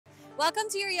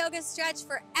Welcome to your yoga stretch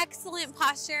for excellent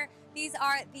posture. These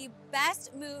are the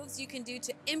best moves you can do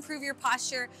to improve your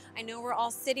posture. I know we're all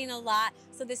sitting a lot,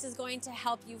 so this is going to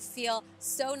help you feel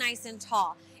so nice and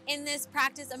tall. In this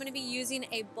practice, I'm going to be using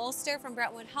a bolster from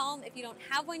Brentwood Home. If you don't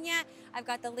have one yet, I've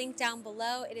got the link down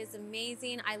below. It is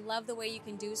amazing. I love the way you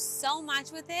can do so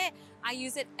much with it. I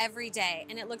use it every day,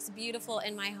 and it looks beautiful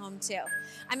in my home too.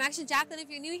 I'm actually Jacquelyn. If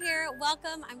you're new here,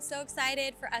 welcome. I'm so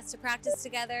excited for us to practice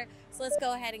together. So let's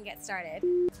go ahead and get started.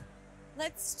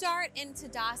 Let's start in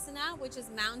Tadasana, which is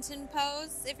mountain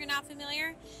pose, if you're not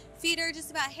familiar. Feet are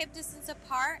just about hip distance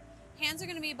apart. Hands are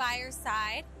going to be by your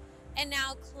side. And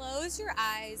now close your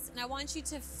eyes, and I want you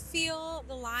to feel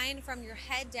the line from your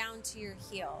head down to your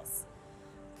heels.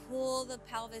 Pull the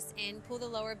pelvis in, pull the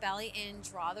lower belly in,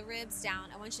 draw the ribs down.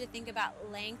 I want you to think about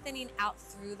lengthening out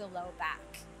through the low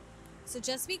back. So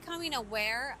just becoming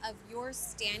aware of your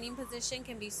standing position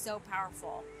can be so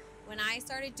powerful. When I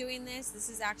started doing this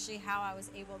is actually how I was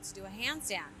able to do a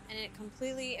handstand, and it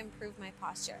completely improved my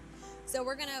posture. So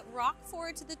we're gonna rock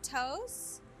forward to the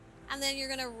toes, and then you're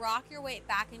gonna rock your weight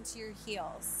back into your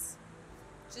heels.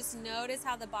 Just notice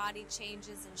how the body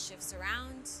changes and shifts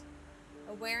around.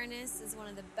 Awareness is one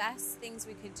of the best things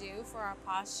we could do for our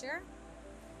posture.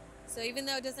 So even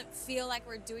though it doesn't feel like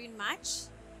we're doing much,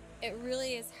 it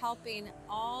really is helping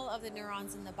all of the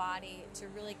neurons in the body to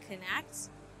really connect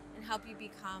and help you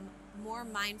become more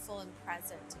mindful and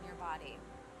present in your body.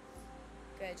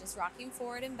 Good, just rocking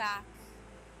forward and back.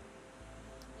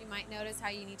 You might notice how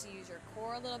you need to use your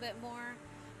core a little bit more.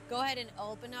 Go ahead and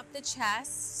open up the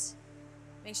chest.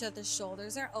 Make sure that the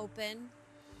shoulders are open.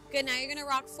 Good, now you're gonna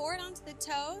rock forward onto the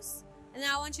toes, and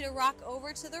now I want you to rock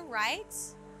over to the right.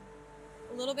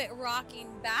 A little bit rocking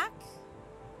back,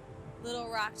 a little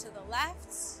rock to the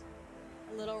left,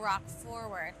 a little rock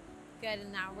forward. Good,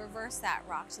 and now reverse that.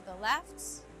 Rock to the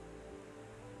left,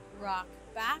 rock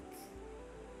back,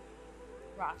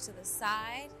 rock to the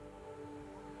side,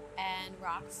 and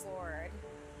rock forward.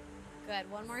 Good,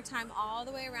 one more time all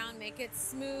the way around. Make it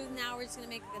smooth. Now we're just gonna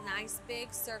make a nice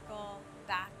big circle.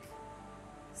 Back,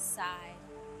 side,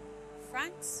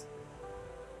 front.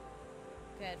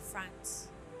 Good, front,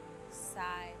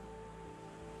 side,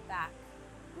 back,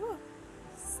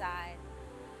 side,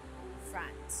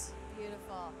 front.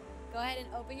 Beautiful. Go ahead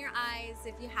and open your eyes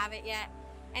if you haven't yet,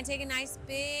 and take a nice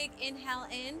big inhale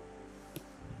in.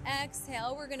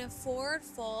 Exhale, we're gonna forward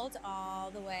fold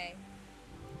all the way.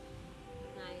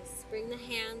 Nice. Bring the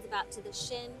hands about to the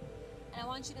shin, and I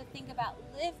want you to think about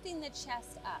lifting the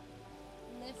chest up.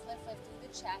 Lift, lift, lift through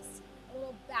the chest. A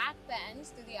little back bend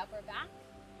through the upper back,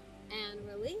 and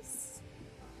release.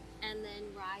 And then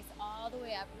rise all the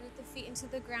way up. Root the feet into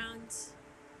the ground,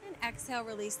 and exhale,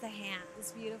 release the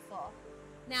hands. Beautiful.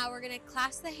 Now we're gonna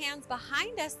clasp the hands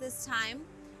behind us this time.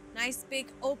 Nice big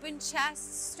open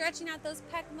chest, stretching out those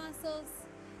pec muscles.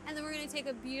 And then we're gonna take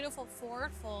a beautiful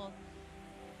forward fold,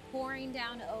 pouring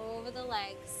down over the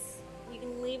legs. You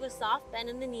can leave a soft bend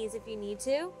in the knees if you need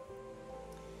to.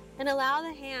 And allow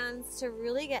the hands to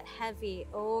really get heavy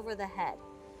over the head.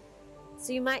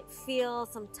 So you might feel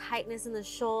some tightness in the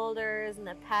shoulders and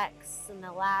the pecs and the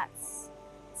lats,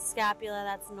 scapula.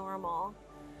 That's normal.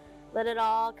 Let it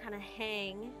all kind of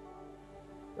hang.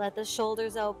 Let the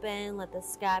shoulders open, let the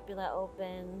scapula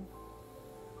open.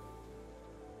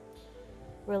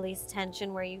 Release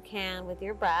tension where you can with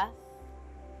your breath.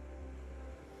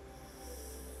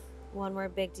 One more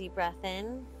big deep breath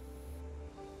in.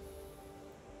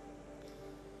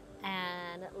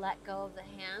 And let go of the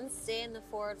hands. Stay in the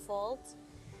forward fold.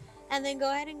 And then go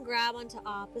ahead and grab onto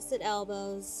opposite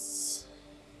elbows.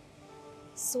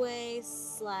 Sway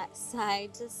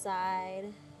side to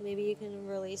side. Maybe you can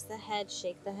release the head,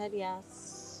 shake the head,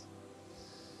 yes.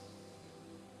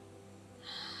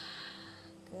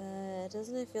 Good.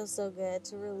 Doesn't it feel so good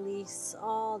to release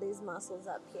all these muscles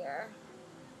up here?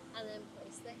 And then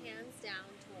place the hands down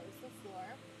towards the floor.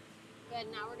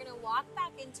 Good. Now we're going to walk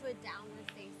back into a downward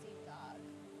facing dog.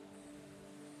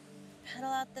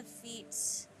 Pedal out the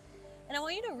feet. And I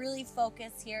want you to really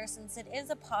focus here, since it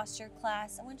is a posture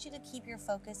class. I want you to keep your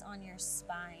focus on your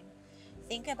spine.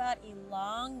 Think about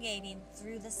elongating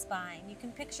through the spine. You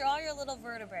can picture all your little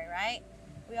vertebrae, right?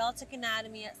 We all took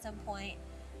anatomy at some point.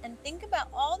 And think about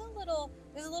all the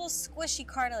there's a little squishy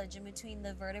cartilage in between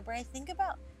the vertebrae. Think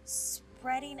about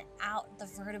spreading out the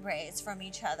vertebrae from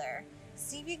each other.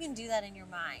 See if you can do that in your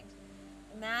mind.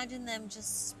 Imagine them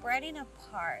just spreading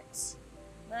apart.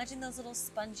 Imagine those little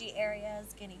spongy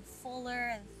areas getting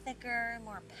fuller and thicker,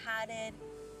 more padded,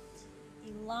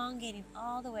 elongating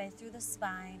all the way through the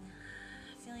spine,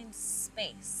 feeling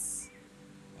space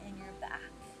in your back.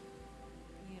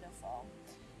 Beautiful.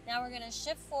 Now we're gonna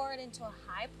shift forward into a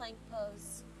high plank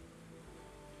pose.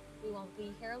 We won't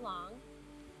be here long.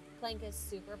 Plank is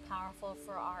super powerful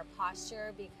for our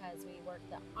posture because we work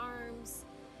the arms,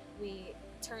 we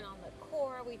turn on the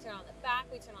core, we turn on the back,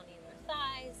 we turn on the inner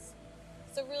thighs.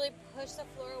 So really push the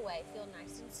floor away. Feel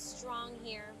nice and strong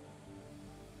here.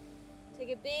 Take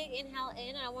a big inhale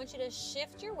in, and I want you to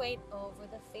shift your weight over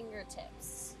the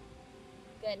fingertips.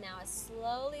 Good, now as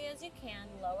slowly as you can,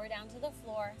 lower down to the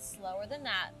floor, slower than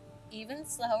that, even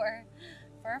slower,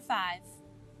 for 5,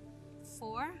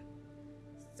 4,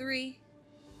 3,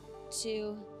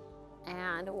 2,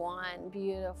 and 1.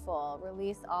 Beautiful.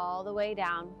 Release all the way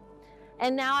down.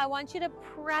 And now I want you to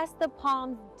press the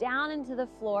palms down into the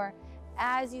floor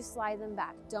as you slide them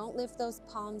back. Don't lift those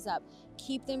palms up.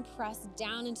 Keep them pressed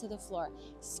down into the floor.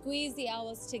 Squeeze the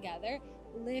elbows together.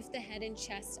 Lift the head and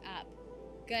chest up.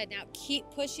 Good. Now keep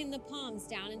pushing the palms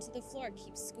down into the floor.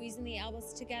 Keep squeezing the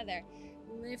elbows together.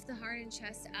 Lift the heart and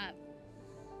chest up.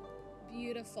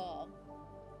 Beautiful.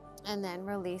 And then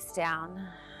release down.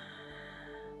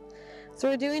 So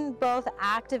we're doing both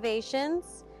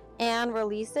activations and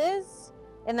releases,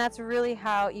 and that's really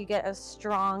how you get a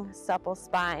strong, supple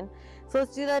spine. So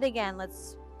let's do that again.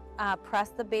 Let's press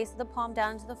the base of the palm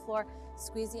down into the floor,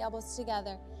 squeeze the elbows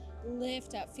together,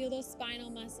 lift up. Feel those spinal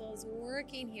muscles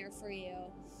working here for you.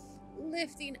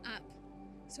 Lifting up.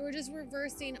 So we're just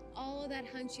reversing all of that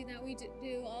hunching that we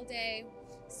do all day.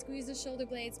 Squeeze the shoulder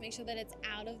blades, make sure that it's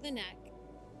out of the neck.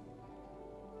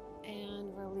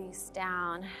 And release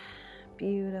down.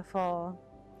 Beautiful.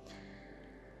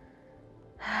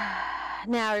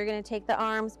 Now you're going to take the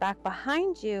arms back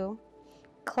behind you,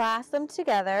 clasp them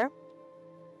together.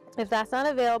 If that's not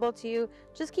available to you,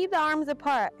 just keep the arms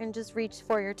apart and just reach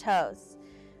for your toes.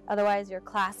 Otherwise, you're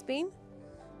clasping,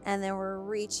 and then we're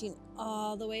reaching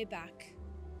all the way back.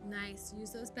 Nice.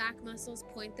 Use those back muscles,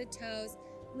 point the toes,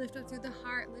 lift up through the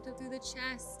heart, lift up through the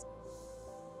chest.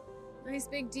 Nice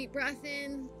big deep breath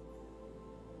in.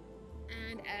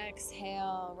 And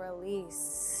exhale,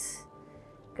 release.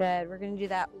 Good. We're going to do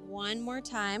that one more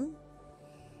time.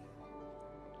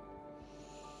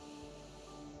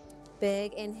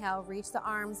 Big inhale, reach the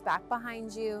arms back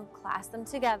behind you, clasp them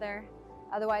together.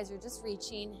 Otherwise, you're just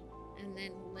reaching, and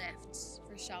then lift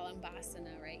for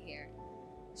Shalabhasana right here.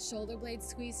 Shoulder blades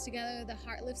squeeze together, the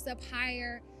heart lifts up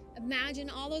higher. Imagine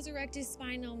all those erected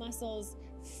spinal muscles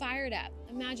fired up.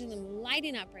 Imagine them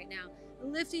lighting up right now,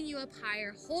 lifting you up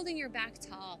higher, holding your back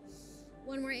tall.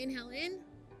 One more inhale in,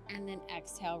 and then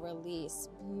exhale, release.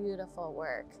 Beautiful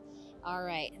work. All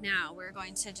right, now we're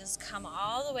going to just come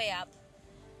all the way up.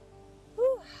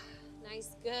 Whew.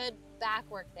 Nice, good back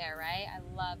work there, right? I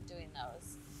love doing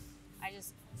those. I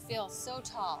just feel so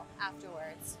tall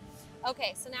afterwards.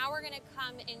 Okay, so now we're gonna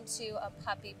come into a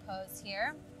puppy pose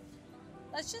here.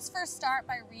 Let's just first start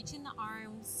by reaching the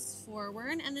arms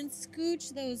forward and then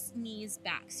scooch those knees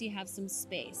back so you have some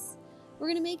space. We're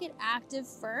gonna make it active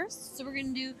first. So we're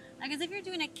gonna do like as if you're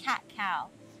doing a cat-cow.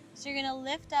 So you're gonna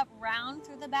lift up round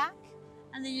through the back,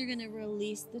 and then you're gonna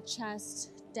release the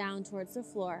chest down towards the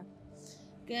floor.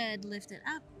 Good, lift it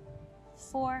up.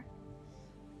 4,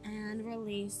 and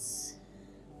release.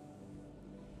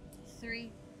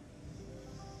 3,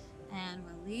 and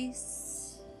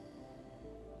release.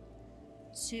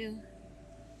 2,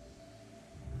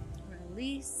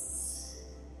 release.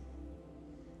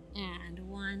 And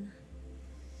 1,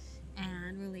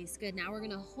 and release. Good, now we're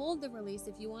gonna hold the release.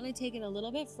 If you wanna take it a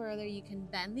little bit further, you can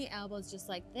bend the elbows just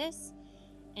like this,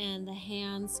 and the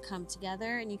hands come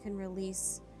together, and you can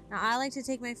release. Now I like to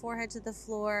take my forehead to the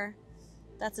floor.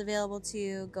 That's available to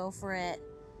you, go for it.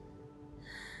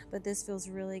 But this feels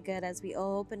really good as we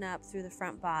open up through the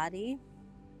front body.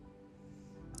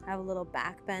 Have a little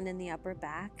back bend in the upper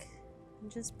back,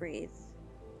 and just breathe.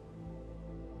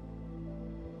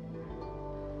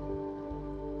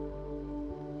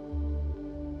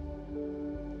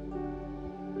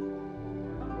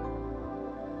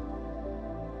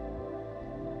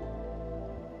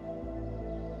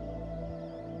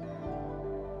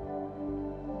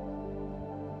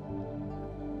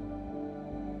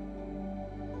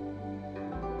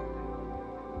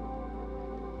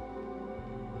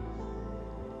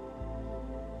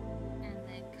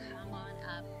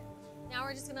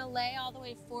 We're just gonna lay all the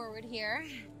way forward here,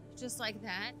 just like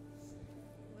that.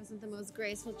 Wasn't the most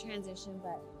graceful transition,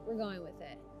 but we're going with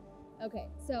it. Okay,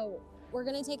 so we're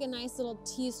gonna take a nice little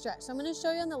T stretch. So I'm gonna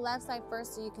show you on the left side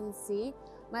first so you can see.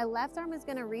 My left arm is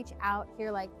gonna reach out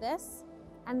here like this,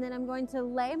 and then I'm going to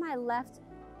lay my left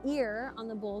ear on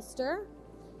the bolster,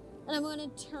 and I'm gonna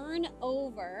turn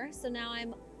over. So now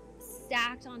I'm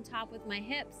stacked on top with my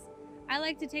hips. I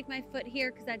like to take my foot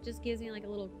here because that just gives me like a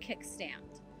little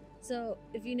kickstand. So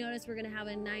if you notice, we're gonna have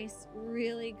a nice,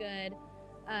 really good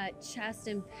chest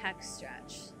and pec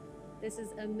stretch. This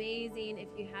is amazing if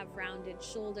you have rounded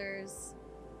shoulders.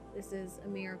 This is a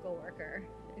miracle worker.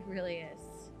 It really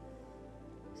is.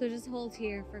 So just hold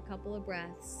here for a couple of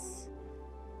breaths.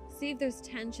 See if there's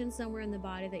tension somewhere in the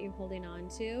body that you're holding on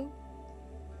to,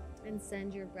 and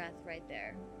send your breath right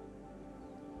there.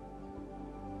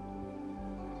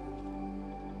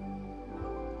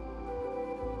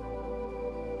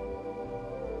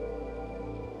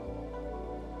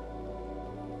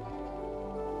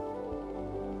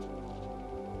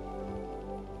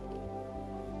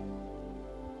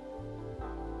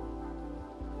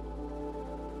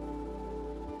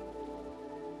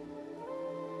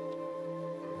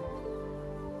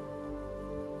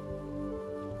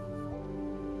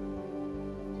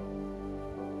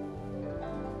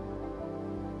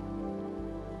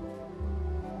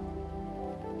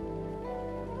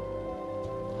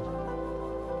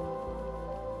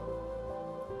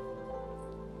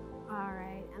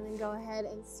 Go ahead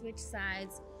and switch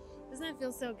sides. Doesn't that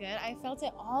feel so good? I felt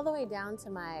it all the way down to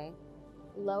my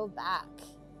low back.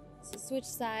 So switch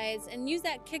sides and use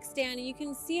that kickstand, and you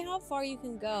can see how far you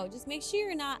can go. Just make sure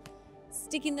you're not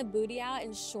sticking the booty out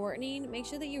and shortening. Make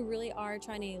sure that you really are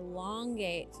trying to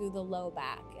elongate through the low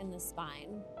back and the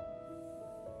spine.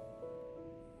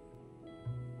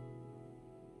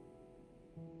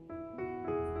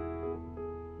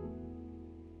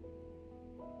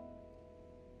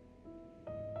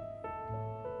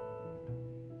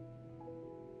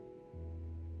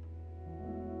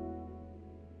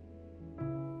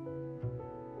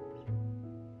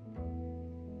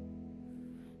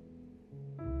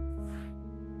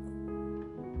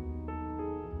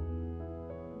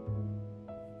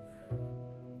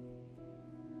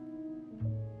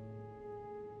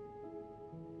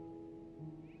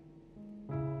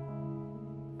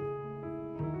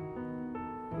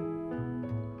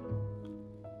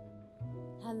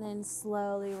 And then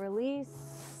slowly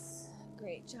release.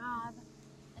 Great job.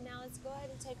 And now let's go ahead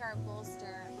and take our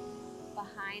bolster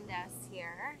behind us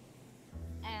here.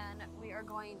 And we are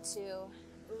going to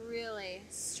really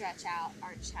stretch out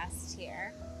our chest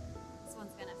here. This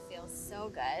one's gonna feel so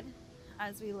good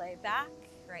as we lay back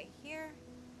right here.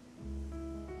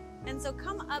 And so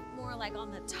come up more like on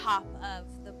the top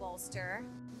of the bolster.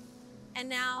 And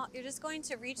now you're just going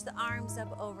to reach the arms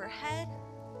up overhead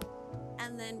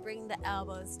and then bring the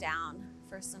elbows down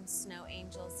for some snow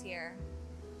angels here.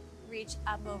 Reach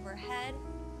up overhead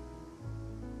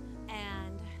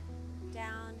and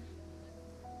down.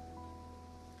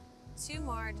 2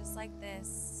 more just like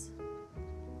this.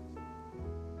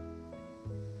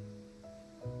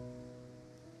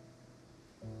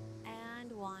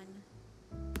 And 1.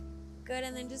 Good,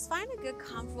 and then just find a good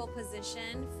comfortable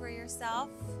position for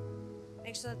yourself.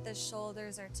 Make sure that the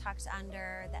shoulders are tucked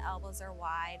under, the elbows are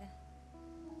wide.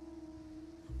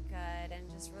 Good, and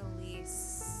just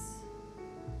release.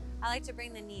 I like to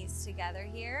bring the knees together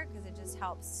here because it just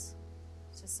helps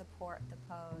to support the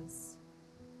pose.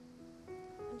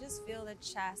 And just feel the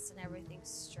chest and everything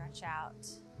stretch out.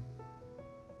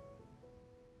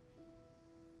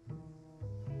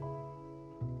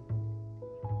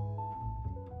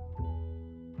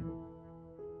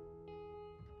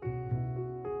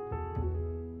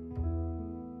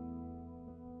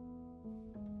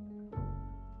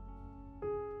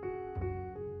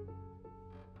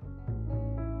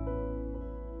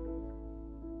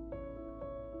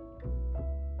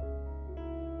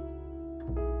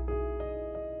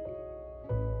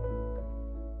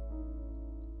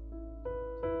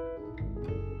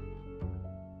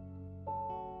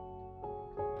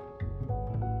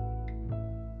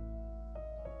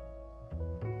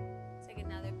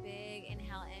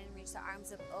 Reach the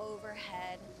arms up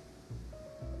overhead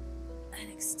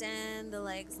and extend the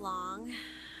legs long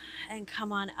and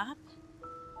come on up.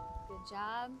 Good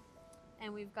job.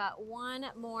 And we've got 1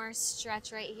 more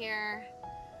stretch right here.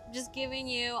 I'm just giving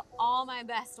you all my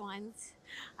best ones.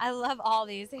 I love all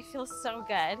these. They feel so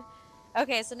good.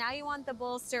 Okay, so now you want the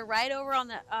bolster right over on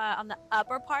the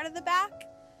upper part of the back,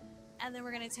 and then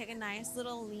we're gonna take a nice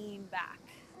little lean back.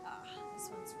 This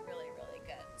one's really, really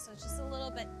good. So it's just a little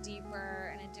bit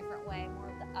deeper in a different way, more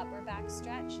of the upper back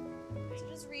stretch. So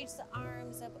just reach the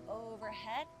arms up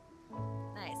overhead.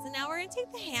 Nice. And now we're gonna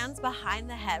take the hands behind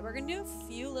the head. We're gonna do a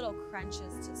few little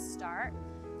crunches to start.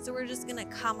 So we're just gonna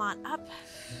come on up.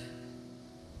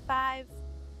 5,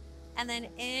 and then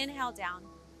inhale down.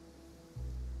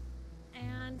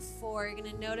 And 4. You're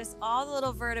gonna notice all the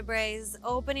little vertebrae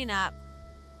opening up.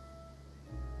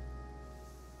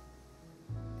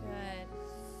 Good.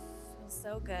 Feels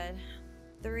so good.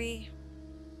 3.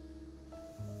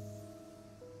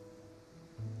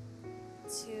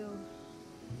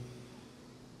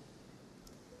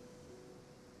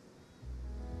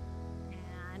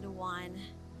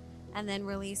 and then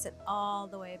release it all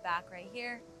the way back right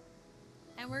here.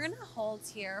 And we're gonna hold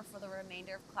here for the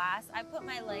remainder of class. I put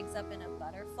my legs up in a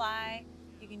butterfly.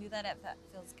 You can do that if that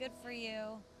feels good for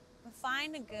you. But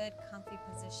find a good comfy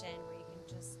position where you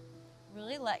can just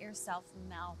really let yourself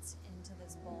melt into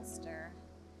this bolster.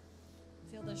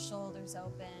 Feel the shoulders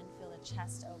open, feel the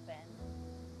chest open.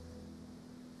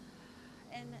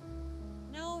 And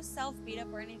no self-beat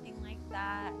up or anything like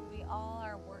that. We all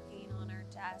are working on our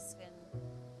desk, and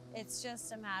it's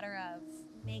just a matter of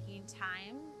making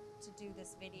time to do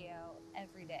this video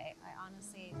every day. I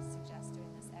honestly suggest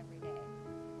doing this every day.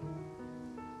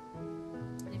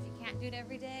 And if you can't do it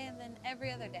every day, then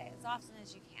every other day, as often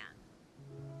as you can.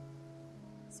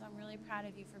 So I'm really proud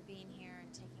of you for being here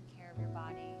and taking care of your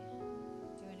body,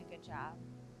 doing a good job.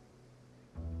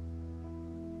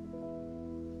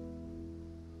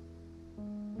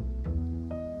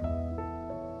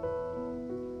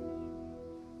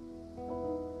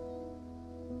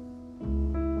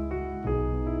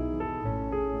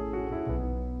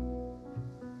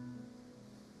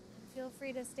 Feel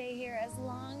free to stay here as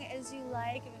long as you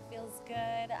like, if it feels good.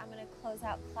 I'm gonna close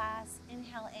out class.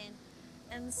 Inhale in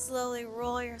and slowly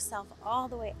roll yourself all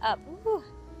the way up. Woo.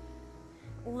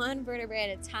 One vertebrae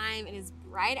at a time. It is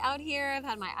bright out here. I've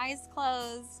had my eyes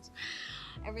closed.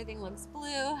 Everything looks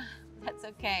blue. That's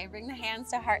okay. Bring the hands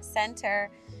to heart center.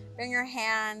 Bring your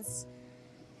hands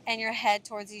and your head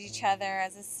towards each other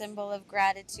as a symbol of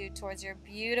gratitude towards your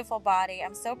beautiful body.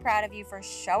 I'm so proud of you for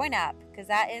showing up, because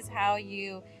that is how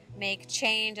you make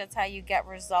change. That's how you get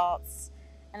results.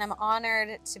 And I'm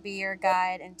honored to be your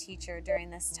guide and teacher during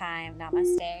this time.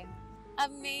 Namaste.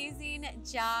 Amazing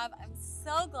job. I'm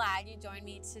so glad you joined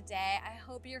me today. I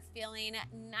hope you're feeling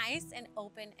nice and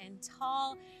open and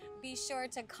tall. Be sure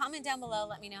to comment down below.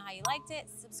 Let me know how you liked it.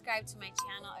 Subscribe to my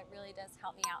channel. It really does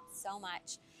help me out so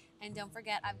much. And don't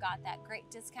forget, I've got that great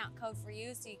discount code for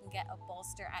you so you can get a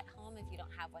bolster at home if you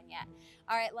don't have one yet.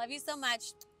 All right, love you so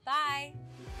much. Bye.